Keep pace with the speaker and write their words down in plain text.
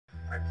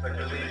pledge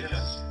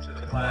allegiance to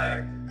the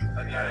flag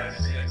of the United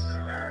States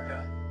of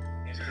America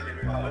and to the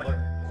republic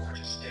for which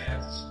it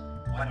stands,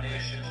 one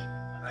nation,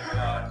 under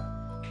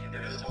God,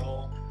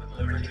 indivisible, with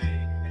liberty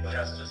and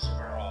justice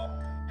for all.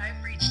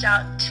 I've reached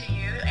out to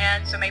you,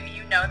 and so maybe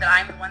you know that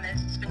I'm the one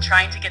that's been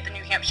trying to get the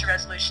New Hampshire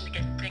resolution to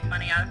get big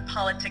money out of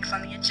politics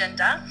on the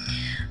agenda.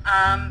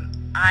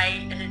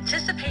 I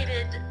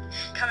anticipated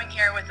coming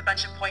here with a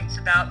bunch of points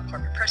about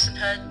corporate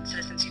personhood and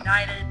Citizens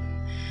United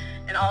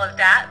and all of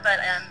that, but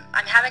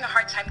I'm having a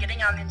hard time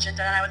getting on the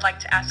agenda, and I would like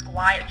to ask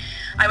why.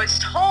 I was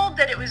told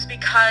that it was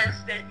because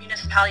that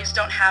municipalities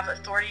don't have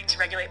authority to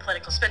regulate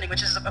political spending,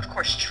 which is of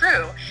course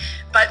true,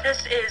 but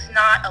this is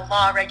not a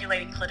law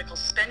regulating political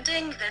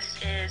spending. This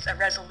is a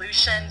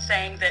resolution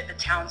saying that the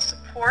town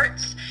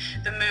supports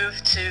the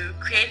move to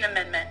create an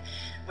amendment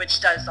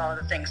which does all of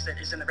the things that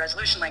is in the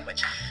resolution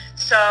language.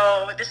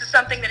 So this is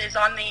something that is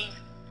on the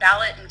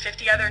ballot in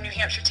 50 other New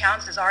Hampshire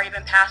towns, has already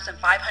been passed in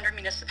 500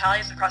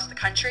 municipalities across the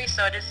country,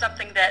 so it is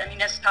something that a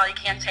municipality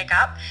can take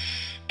up.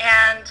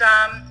 And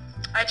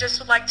I just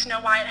would like to know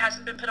why it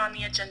hasn't been put on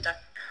the agenda.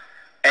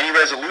 Any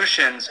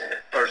resolutions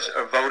or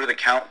a vote of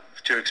the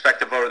to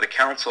expect a vote of the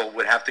council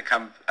would have to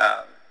come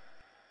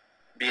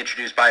be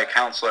introduced by a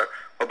councilor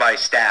or by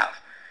staff.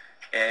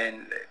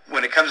 And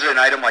when it comes to an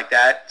item like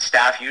that,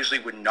 staff usually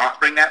would not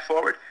bring that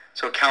forward.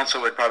 So a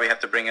council would probably have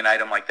to bring an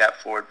item like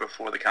that forward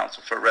before the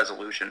council for a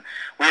resolution.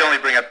 We only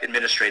bring up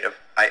administrative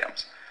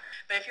items.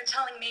 But if you're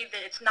telling me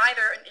that it's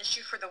neither an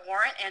issue for the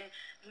warrant and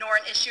nor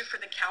an issue for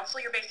the council,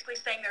 you're basically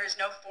saying there is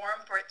no forum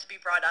for it to be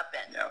brought up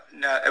in.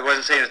 No, I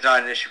wasn't saying it's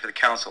not an issue for the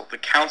council. The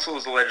council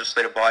is the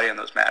legislative body on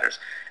those matters.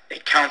 A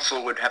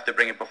council would have to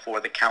bring it before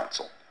the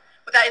council.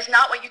 But that is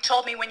not what you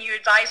told me when you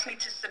advised me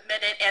to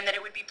submit it, and that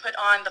it would be put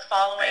on the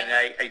following... And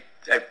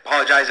I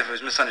apologize if it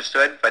was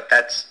misunderstood, but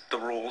that's the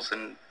rules,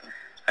 and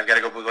I've got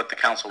to go with what the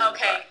council rules are.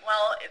 Okay,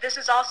 well, this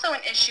is also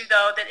an issue,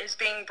 though, that is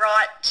being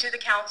brought to the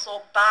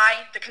council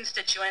by the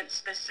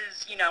constituents. This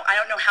is, I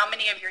don't know how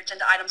many of your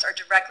agenda items are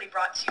directly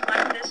brought to you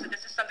like this, but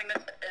this is something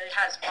that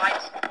has wide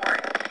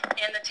support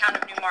in the town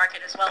of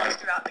Newmarket as well as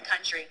throughout the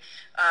country.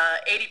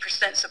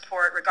 80%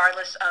 support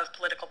regardless of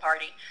political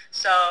party.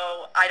 So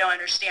I don't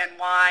understand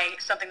why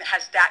something that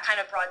has that kind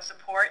of broad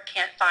support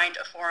can't find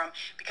a forum,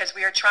 because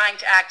we are trying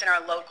to act in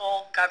our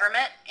local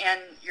government, and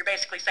you're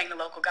basically saying the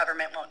local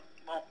government won't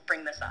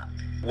bring this up.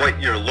 What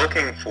you're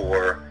looking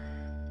for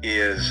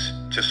is,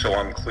 just so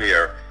I'm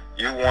clear,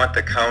 you want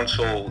the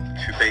council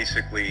to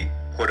basically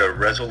put a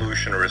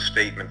resolution or a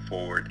statement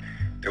forward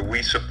that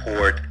we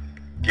support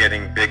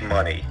getting big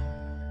money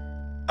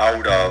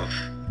out of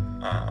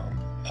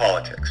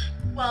politics.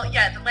 Well,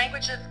 yeah, the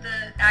language of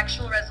the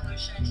actual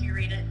resolution, if you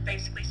read it,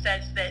 basically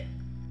says that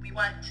we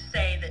want to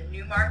say that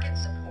Newmarket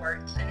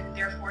supports, and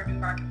therefore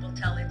Newmarket will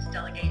tell its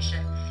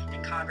delegation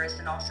in Congress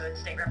and also its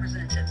state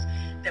representatives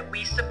that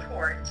we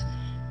support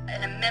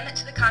an amendment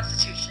to the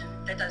Constitution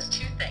that does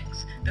two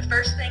things. The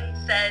first thing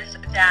says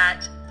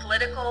that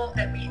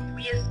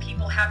we as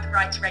people have the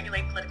right to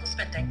regulate political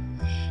spending.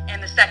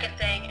 And the second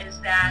thing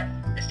is that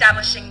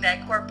establishing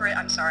that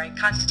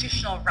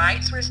constitutional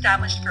rights were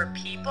established for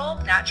people,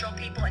 natural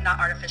people, and not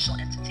artificial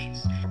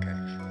entities. Okay.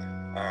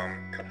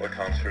 Couple of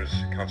councilors.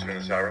 Councilor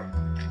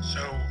Nazaro? So,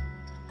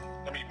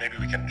 maybe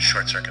we can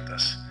short circuit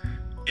this.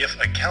 If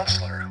a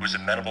councilor who is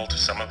amenable to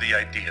some of the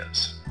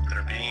ideas that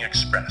are being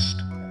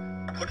expressed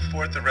put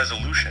forth a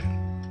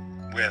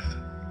resolution with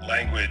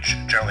language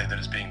generally that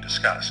is being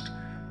discussed,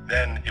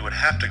 then it would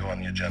have to go on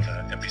the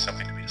agenda and be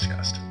something to be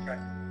discussed. Right.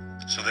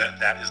 So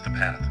that is the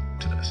path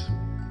to this.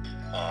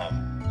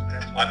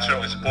 I'm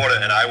certainly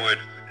supportive, and I would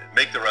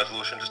make the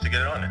resolution just to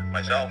get it on there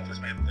myself.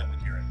 Then we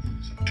hear it.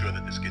 So I'm sure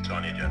that this gets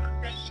on the agenda.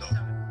 Thank